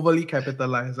not overly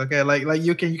capitalized. Okay, like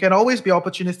you can always be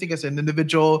opportunistic as an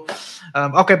individual.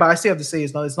 Okay, but I still have to say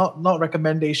it's not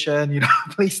recommendation.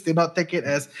 Please do not take it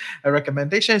as a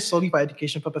recommendation. It's solely for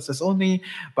education purposes only.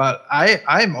 But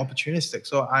I'm opportunistic,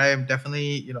 so I am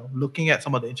definitely looking at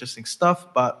some of the interesting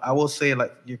stuff. But I will say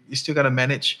you still got to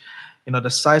manage, the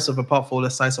size of your portfolio,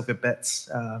 size of your bets,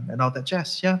 and all that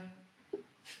jazz. Yeah.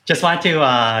 Just want to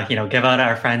give out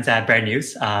our friends at Bread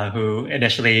News who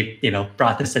initially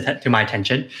brought this to my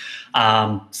attention.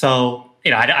 So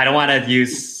I don't want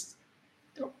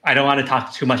to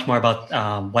talk too much more about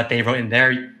what they wrote in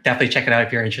there. Definitely check it out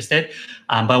if you're interested.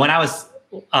 But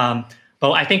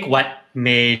I think what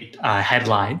made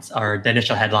headlines, or the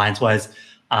initial headlines, was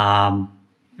Bill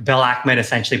Ackman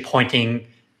essentially pointing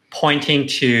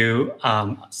to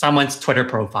someone's Twitter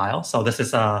profile. So this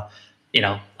is I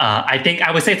think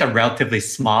I would say it's a relatively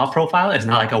small profile. It's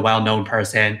not like a well-known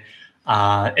person.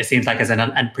 It seems like it's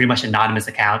a pretty much anonymous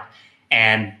account.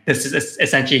 And this is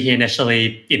essentially, he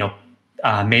initially,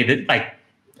 made it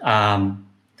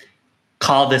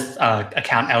called this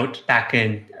account out back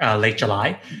in late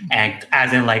July, and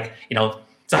as in I'll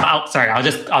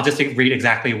just read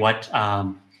exactly what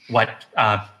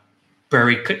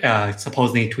Burry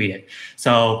supposedly tweeted.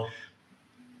 So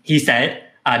he said,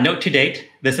 note to date,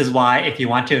 this is why if you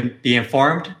want to be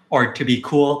informed or to be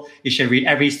cool, you should read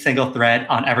every single thread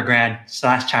on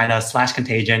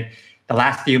Evergrande/China/Contagion the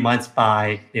last few months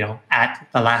by, at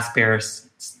the last bear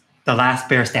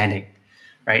standing,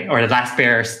 right? Or the last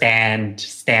bear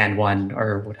stand one,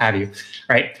 or what have you,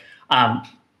 right?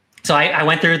 So I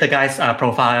went through the guy's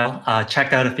profile,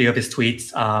 checked out a few of his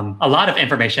tweets, a lot of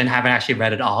information, haven't actually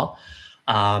read it all.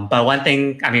 But one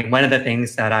of the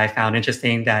things that I found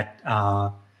interesting that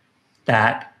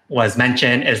was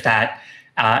mentioned is that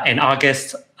in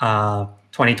August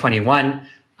 2021,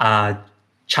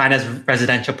 China's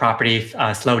residential property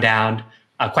slowed down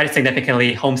quite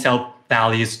significantly. Home sale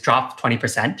values dropped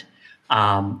 20%,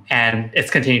 and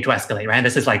it's continued to escalate. Right, and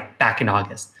this is back in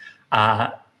August.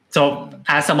 So,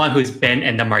 as someone who's been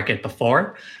in the market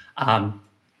before,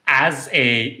 as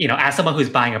someone who's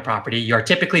buying a property, you're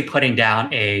typically putting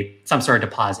down some sort of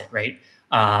deposit, right?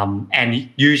 And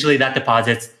usually that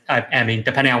deposit's,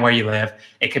 depending on where you live,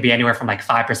 it could be anywhere from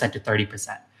 5% to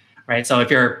 30%, right? So if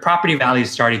your property value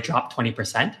started to drop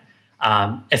 20%,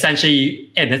 essentially,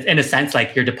 in a sense,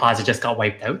 your deposit just got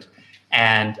wiped out.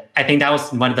 And I think that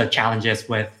was one of the challenges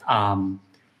with,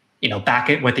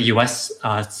 with the U.S.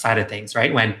 Side of things,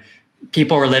 right? When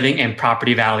people were living in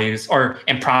property values or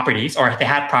in properties, or if they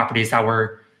had properties that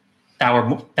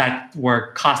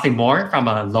were costing more from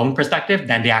a loan perspective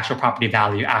than the actual property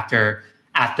value after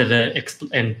the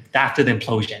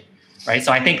implosion, right?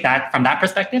 So I think that from that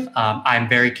perspective, I'm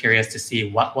very curious to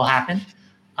see what will happen,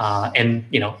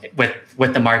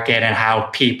 with the market and how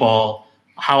people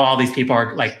how all these people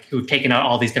are like who've taken out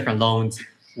all these different loans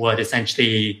would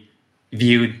essentially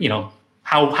view,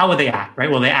 how would they act, right?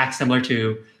 Will they act similar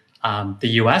to the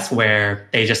US where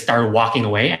they just started walking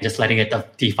away and just letting it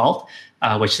default,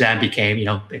 which then became,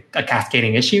 a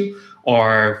cascading issue?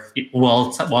 Or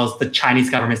will the Chinese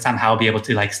government somehow be able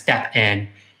to like step in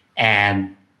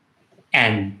and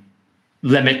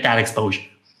limit that exposure?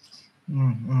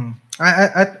 Mm-hmm.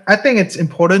 I think it's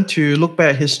important to look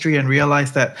back at history and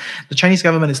realize that the Chinese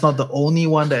government is not the only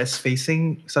one that is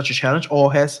facing such a challenge,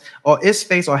 or has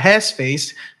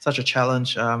faced such a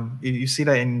challenge. You see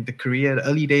that in the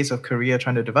early days of Korea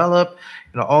trying to develop,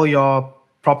 all your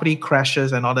property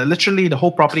crashes and all that. Literally, the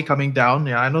whole property coming down.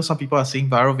 Yeah, I know some people are seeing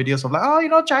viral videos of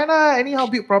like, China anyhow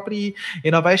built property.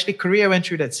 But actually, Korea went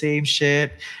through that same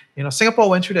shit. Singapore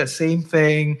went through that same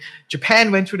thing.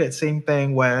 Japan went through that same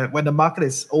thing where when the market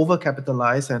is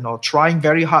overcapitalized and or trying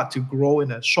very hard to grow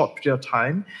in a short period of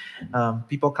time,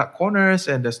 people cut corners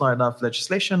and there's not enough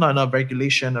legislation, not enough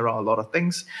regulation around a lot of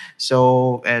things.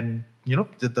 So, and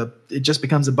it just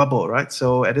becomes a bubble, right?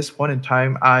 So at this point in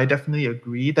time, I definitely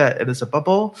agree that it is a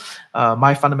bubble.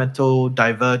 My fundamental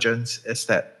divergence is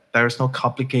that there is no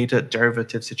complicated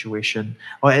derivative situation,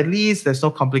 or at least there's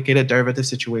no complicated derivative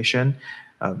situation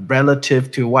relative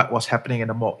to what was happening in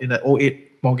the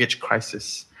 08 mortgage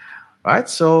crisis, right?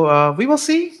 So we will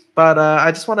see. But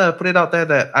I just want to put it out there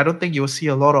that I don't think you will see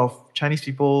a lot of Chinese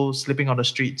people sleeping on the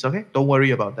streets, okay? Don't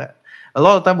worry about that. A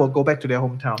lot of them will go back to their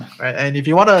hometown, right? And if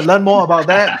you want to learn more about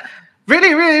that,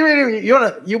 really,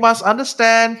 you must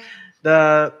understand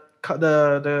the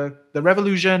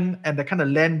revolution and the kind of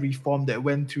land reform that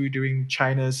went through during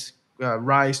China's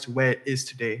rise to where it is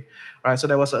today, right? So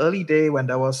there was an early day when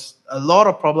there was a lot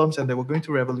of problems and they were going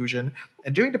through revolution.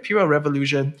 And during the period of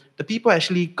revolution, the people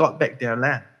actually got back their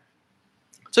land.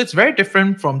 So it's very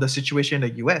different from the situation in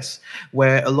the US,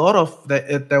 where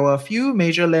there were a few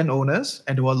major landowners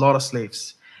and there were a lot of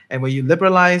slaves. And when you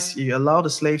liberalize, you allow the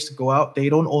slaves to go out, they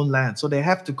don't own land. So they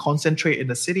have to concentrate in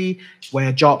the city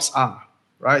where jobs are,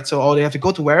 right? So or they have to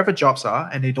go to wherever jobs are,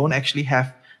 and they don't actually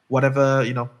have whatever,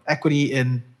 equity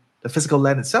in the physical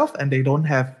land itself, and they don't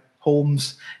have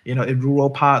homes, in rural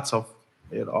parts of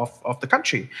the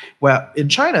country. Where in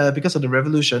China, because of the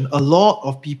revolution, a lot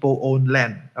of people own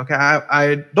land. Okay,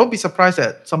 I don't be surprised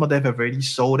that some of them have already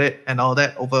sold it and all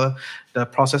that over the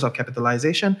process of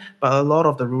capitalization. But a lot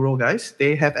of the rural guys,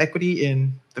 they have equity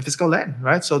in the physical land,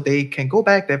 right? So they can go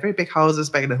back. They have very big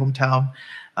houses back in their hometown,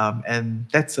 and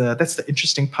that's the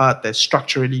interesting part. That's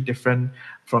structurally different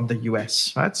from the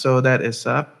US, right? So that is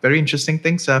very interesting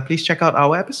things. Please check out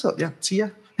our episode. Yeah, see ya.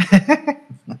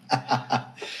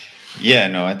 Yeah,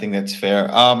 no, I think that's fair.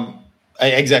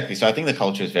 Exactly. So I think the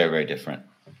culture is very, very different.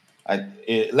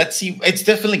 Let's see. It's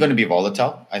definitely going to be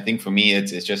volatile. I think for me,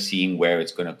 it's just seeing where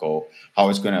it's going to go, how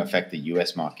it's going to affect the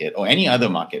US market or any other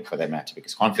market for that matter,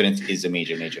 because confidence is a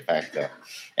major, major factor.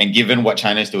 And given what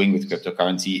China is doing with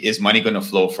cryptocurrency, is money going to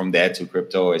flow from there to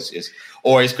crypto?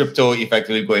 Or is crypto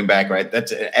effectively going back, right?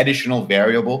 That's an additional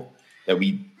variable that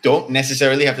we don't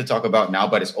necessarily have to talk about now,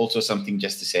 but it's also something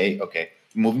just to say, okay,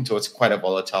 moving towards quite a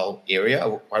volatile area,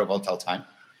 quite a volatile time.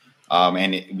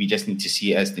 And we just need to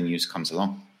see as the news comes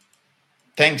along.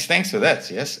 Thanks for that.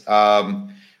 Yes.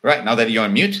 Right, now that you're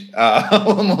on mute,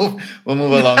 we'll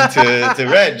move along to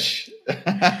Reg.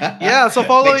 Yeah, so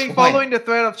following the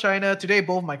thread of China, today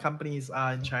both my companies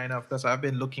are in China because I've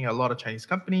been looking at a lot of Chinese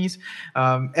companies.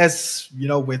 As you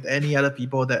know, with any other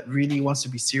people that really wants to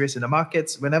be serious in the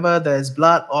markets, whenever there's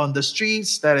blood on the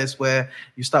streets, that is where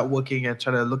you start working and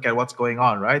try to look at what's going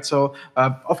on, right? So,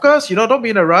 of course, don't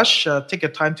be in a rush. Take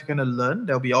your time to kind of learn.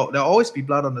 There'll always be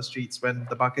blood on the streets when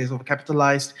the market is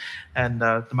overcapitalized and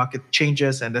the market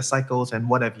changes and there's cycles and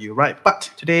whatever you, right? But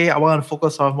today I want to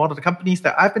focus on one of the companies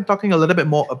that I've been talking a little bit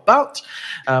more about,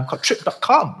 called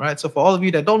Trip.com, right? So for all of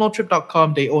you that don't know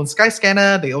Trip.com, they own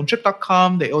Skyscanner, they own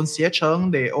Trip.com, they own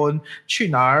Xiecheng, they own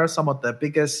Qunar, some of the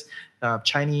biggest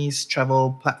Chinese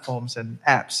travel platforms and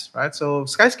apps, right? So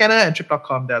Skyscanner and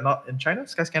Trip.com, they're not in China.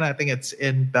 Skyscanner, I think it's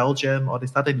in Belgium, or they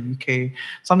started in the UK,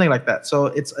 something like that. So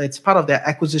it's part of their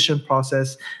acquisition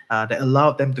process that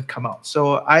allowed them to come out.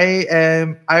 So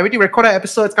I already recorded an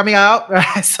episode, it's coming out,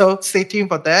 right? So stay tuned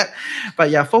for that.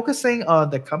 But yeah, focusing on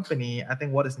the company, I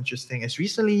think what is interesting is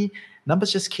recently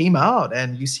numbers just came out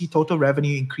and you see total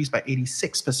revenue increased by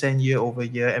 86% year over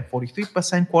year and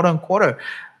 43% quarter on quarter.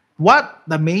 what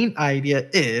the main idea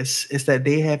is that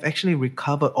they have actually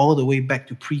recovered all the way back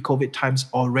to pre-COVID times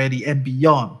already and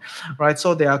beyond, right?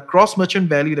 So their gross merchant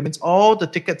value, that means all the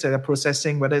tickets that they're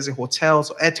processing, whether it's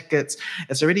hotels or air tickets,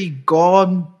 it's already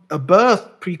gone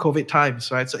above pre-COVID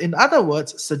times, right? So in other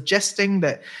words, suggesting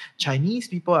that Chinese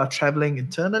people are traveling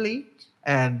internally,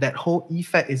 and that whole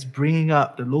effect is bringing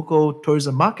up the local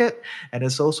tourism market, and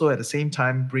it's also at the same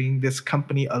time bringing this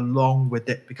company along with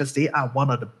it, because they are one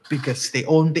of the biggest. They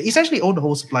essentially own the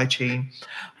whole supply chain.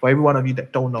 For every one of you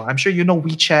that don't know, I'm sure you know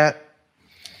WeChat,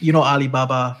 you know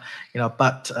Alibaba,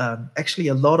 but actually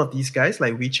a lot of these guys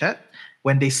like WeChat,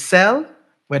 when they sell,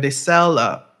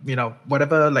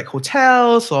 whatever, like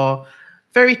hotels or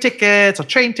ferry tickets or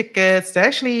train tickets, they're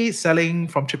actually selling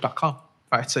from Trip.com.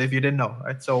 Right, so if you didn't know,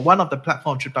 right, so one of the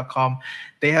platform, Trip.com,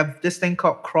 they have this thing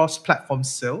called cross-platform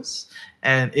sales,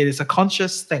 and it is a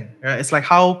conscious thing. Right? It's like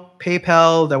how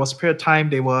PayPal, there was a period of time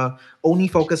they were only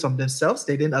focused on themselves.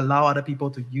 They didn't allow other people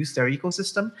to use their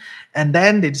ecosystem, and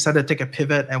then they decided to take a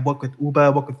pivot and work with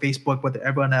Uber, work with Facebook, work with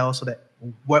everyone else, so that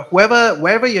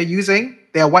wherever you're using,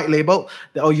 they are white labeled,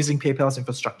 they're all using PayPal's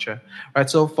infrastructure, right?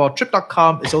 So for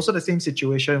Trip.com, it's also the same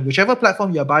situation. Whichever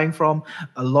platform you're buying from,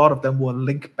 a lot of them will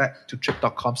link back to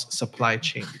Trip.com's supply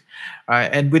chain, right?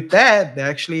 And with that, they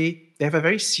have a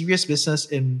very serious business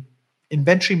in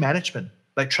inventory management,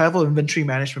 like travel inventory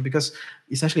management, because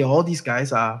essentially all these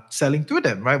guys are selling through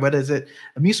them, right? Whether it's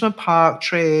amusement park,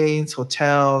 trains,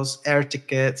 hotels, air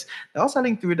tickets, they're all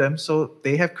selling through them. So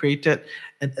they have created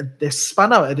and they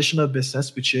spun out additional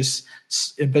business, which is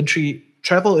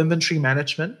travel inventory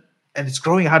management, and it's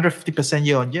growing 150%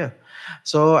 year on year.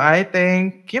 So I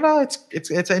think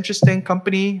it's an interesting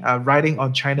company riding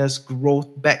on China's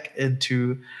growth back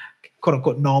into quote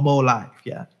unquote normal life.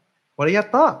 Yeah, what are your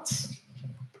thoughts?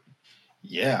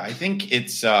 Yeah, I think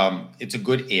it's a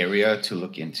good area to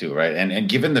look into, right? And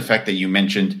given the fact that you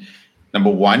mentioned, number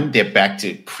one, they're back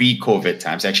to pre-COVID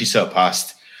times, actually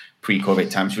surpassed pre-COVID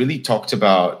times, really talked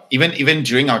about, even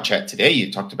during our chat today,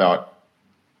 you talked about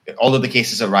all of the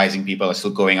cases are rising, people are still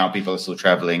going out, people are still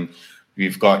traveling.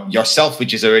 We've got yourself,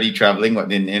 which is already traveling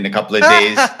in a couple of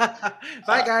days.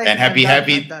 Bye, guys. And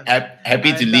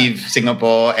happy to leave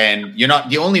Singapore. And you're not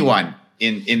the only one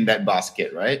in that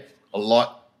basket, right?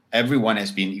 Everyone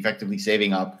has been effectively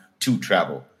saving up to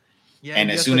travel. Yeah,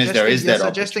 and as soon as there is that, you're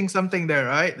suggesting something there,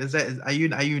 right? Are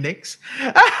you next?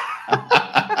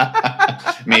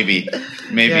 maybe.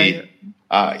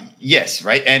 Yeah. Yes,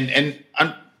 right. And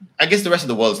I guess the rest of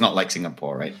the world is not like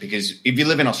Singapore, right? Because if you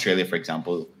live in Australia, for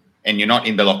example, and you're not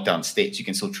in the lockdown states, you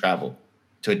can still travel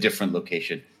to a different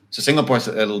location. So Singapore is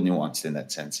a little nuanced in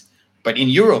that sense. But in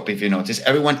Europe, if you notice,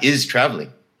 everyone is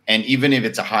traveling. And even if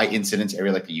it's a high incidence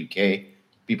area like the UK,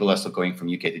 people are still going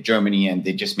from UK to Germany, and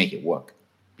they just make it work.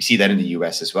 We see that in the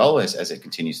US as well as it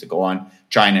continues to go on.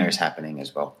 China is happening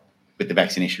as well, with the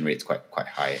vaccination rates quite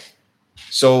high.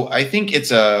 So I think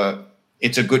it's a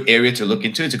good area to look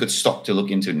into. It's a good stock to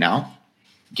look into now,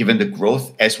 given the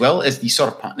growth as well as these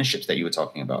sort of partnerships that you were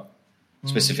talking about,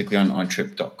 specifically on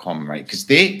Trip.com, right? Because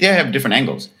they have different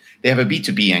angles. They have a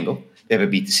B2B angle, they have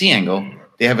a B2C angle,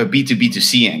 they have a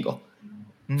B2B2C angle,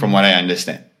 from what I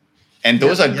understand. And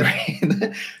those are great.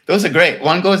 Those are great.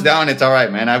 One goes down, it's all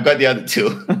right, man. I've got the other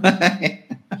two.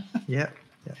 Yeah.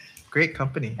 Great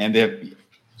company. And they're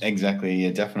exactly, yeah,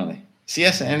 definitely.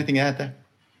 CS, anything to add there?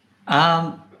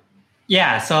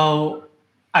 Yeah. So,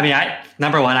 I mean,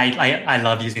 number one, I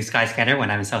love using Skyscanner when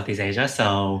I'm in Southeast Asia.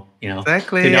 So,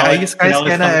 exactly. I use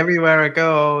Skyscanner everywhere I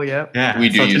go. Yep. Yeah. We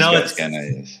do use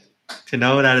Skyscanner. Yes. To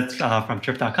know that it's from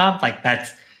Trip.com, like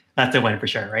that's a win for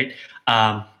sure, right?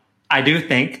 I do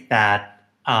think that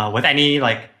with any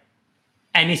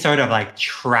sort of like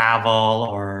travel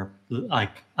or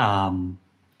like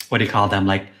what do you call them,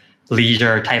 like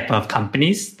leisure type of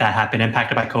companies that have been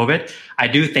impacted by COVID, I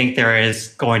do think there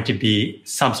is going to be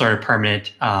some sort of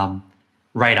permanent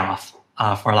write-off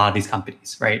for a lot of these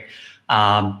companies, right?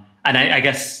 And I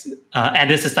guess, and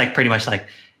this is like pretty much like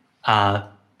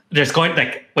there's going,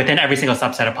 like within every single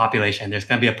subset of population, there's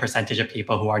going to be a percentage of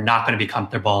people who are not going to be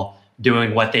comfortable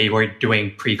doing what they were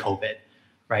doing pre-COVID,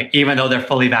 right? Even though they're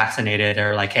fully vaccinated,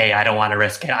 or like, hey, I don't want to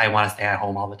risk it, I want to stay at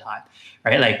home all the time,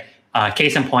 right? Like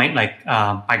case in point, like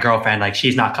my girlfriend, like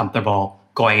she's not comfortable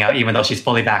going out even though she's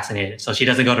fully vaccinated, so she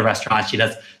doesn't go to restaurants.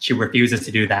 She refuses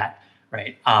to do that,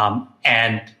 right?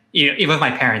 And even with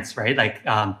my parents, right? Like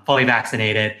fully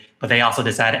vaccinated, but they also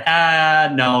decided,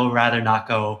 no, rather not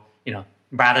go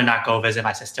visit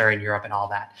my sister in Europe and all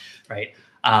that, right?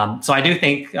 So I do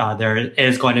think there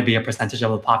is going to be a percentage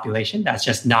of the population that's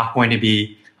just not going to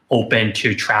be open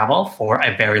to travel for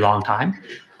a very long time.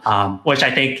 which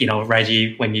I think,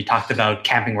 Reggie, when you talked about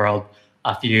Camping World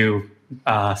a few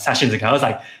sessions ago, it's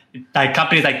like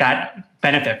companies like that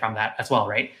benefit from that as well,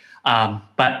 right?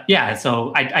 But yeah,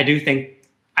 so I do think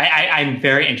I'm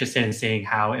very interested in seeing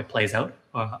how it plays out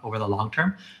over the long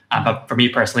term. But for me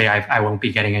personally, I won't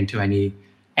be getting into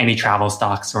any travel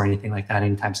stocks or anything like that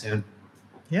anytime soon.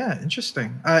 Yeah,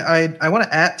 interesting. I want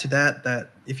to add to that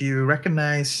if you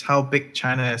recognize how big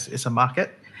China is a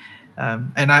market,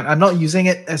 and I'm not using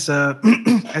it as a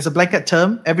as a blanket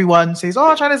term. Everyone says,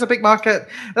 "Oh, China is a big market."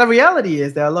 The reality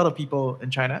is there are a lot of people in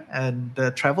China, and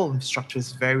the travel infrastructure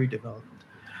is very developed.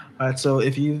 Right, so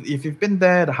if you've been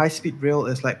there, the high speed rail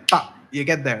is like, pop, you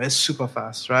get there. It's super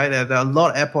fast, right? There are a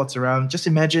lot of airports around. Just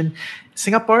imagine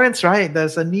Singaporeans, right?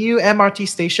 There's a new MRT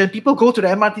station. People go to the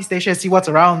MRT station and see what's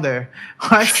around there,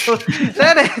 right? So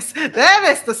that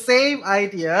is the same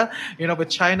idea, with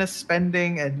China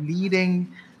spending and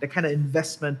leading the kind of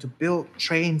investment to build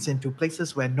trains into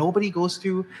places where nobody goes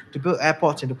to build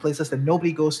airports into places that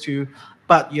nobody goes to.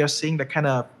 But you're seeing the kind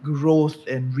of growth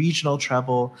in regional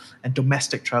travel and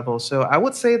domestic travel. So I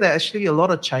would say that actually a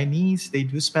lot of Chinese, they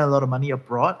do spend a lot of money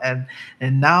abroad. And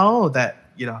now that,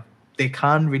 they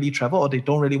can't really travel or they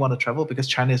don't really want to travel because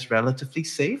China is relatively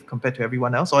safe compared to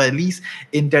everyone else, or at least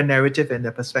in their narrative and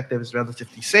their perspective is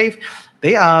relatively safe,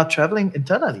 they are traveling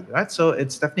internally, right? So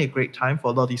it's definitely a great time for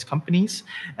a lot of these companies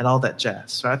and all that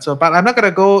jazz, right? So, but I'm not going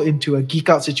to go into a geek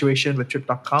out situation with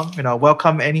Trip.com.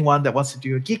 Welcome anyone that wants to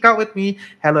do a geek out with me.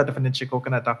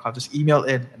 hello@thefinancialcoconut.com. Just email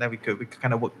in and then we could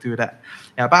kind of work through that.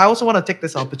 Yeah, but I also want to take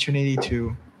this opportunity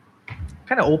to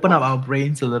kind of open up our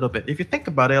brains a little bit. If you think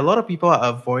about it, a lot of people are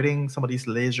avoiding some of these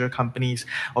leisure companies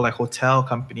or like hotel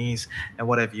companies and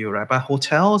what have you, right? But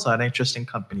hotels are interesting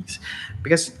companies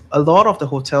because a lot of the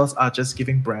hotels are just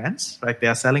giving brands, right? They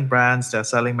are selling brands, they're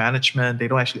selling management, they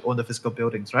don't actually own the physical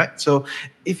buildings, right? So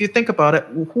if you think about it,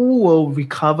 who will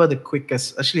recover the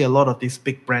quickest? Actually, a lot of these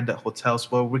big branded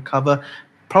hotels will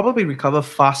probably recover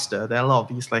faster than a lot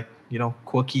of these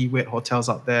quirky weird hotels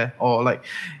out there or like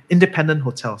independent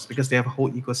hotels because they have a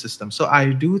whole ecosystem. So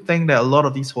I do think that a lot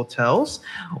of these hotels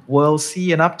will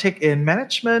see an uptick in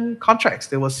management contracts.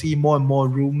 They will see more and more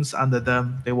rooms under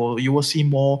them. You will see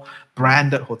more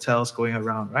branded hotels going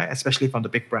around, right? Especially from the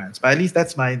big brands. But at least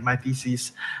that's my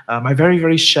thesis, my very,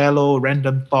 very shallow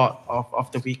random thought of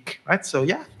the week, right? So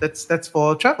yeah, that's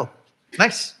for travel.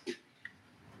 Nice.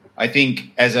 I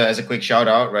think as a quick shout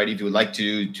out, right? If you would like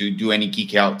to do any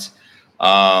geek out,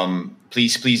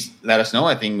 please let us know.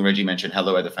 I think Reggie mentioned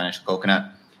hello at the Financial Coconut.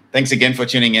 Thanks again for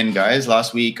tuning in, guys.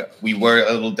 Last week we were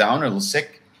a little down, a little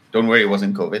sick. Don't worry, it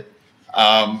wasn't COVID.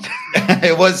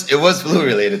 It was flu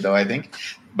related though, I think.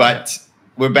 But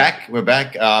we're back.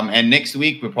 And next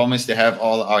week we promise to have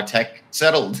all our tech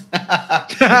settled.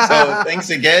 So thanks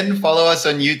again. Follow us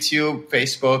on YouTube,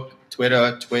 Facebook,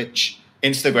 Twitter, Twitch,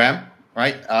 Instagram.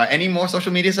 Right? Any more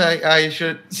social medias I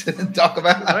should talk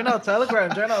about? Join our Telegram,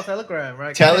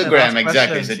 right? Telegram,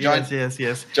 exactly. So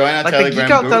yes. Join our like Telegram the Geek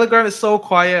Out group. Telegram is so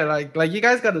quiet. Like you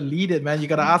guys got to lead it, man. You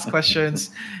got to ask questions.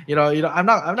 I'm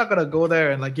not gonna go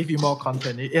there and like give you more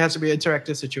content. It has to be an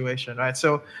interactive situation, right?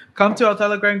 So come to our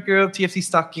Telegram group, TFC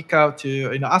Stock Geek Out,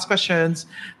 to ask questions,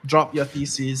 drop your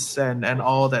thesis, and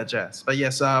all that jazz. But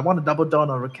yes, I want to double down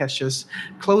on Rakesh's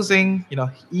closing.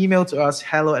 Email to us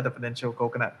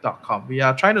hello@thefinancialcoconut.com. We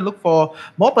are trying to look for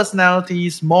more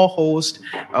personalities, more hosts,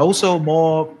 also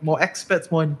more experts,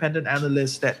 more independent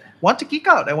analysts that want to geek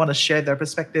out and want to share their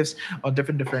perspectives on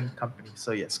different companies.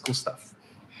 So yes, cool stuff.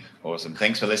 Awesome.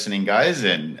 Thanks for listening, guys,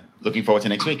 and looking forward to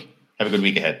next week. Have a good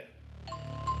week ahead.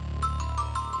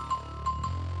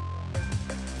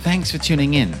 Thanks for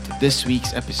tuning in to this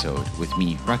week's episode with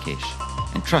me, Rakesh,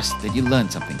 and trust that you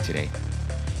learned something today.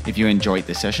 If you enjoyed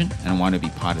the session and want to be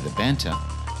part of the banter,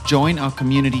 join our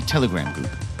community Telegram group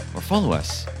or follow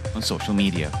us on social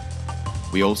media.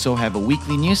 We also have a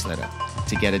weekly newsletter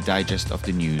to get a digest of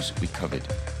the news we covered.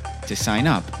 To sign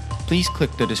up, please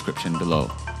click the description below.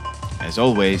 As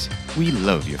always, we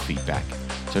love your feedback,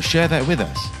 so share that with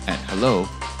us at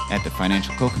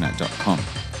hello@thefinancialcoconut.com.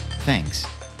 Thanks,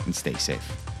 and stay safe.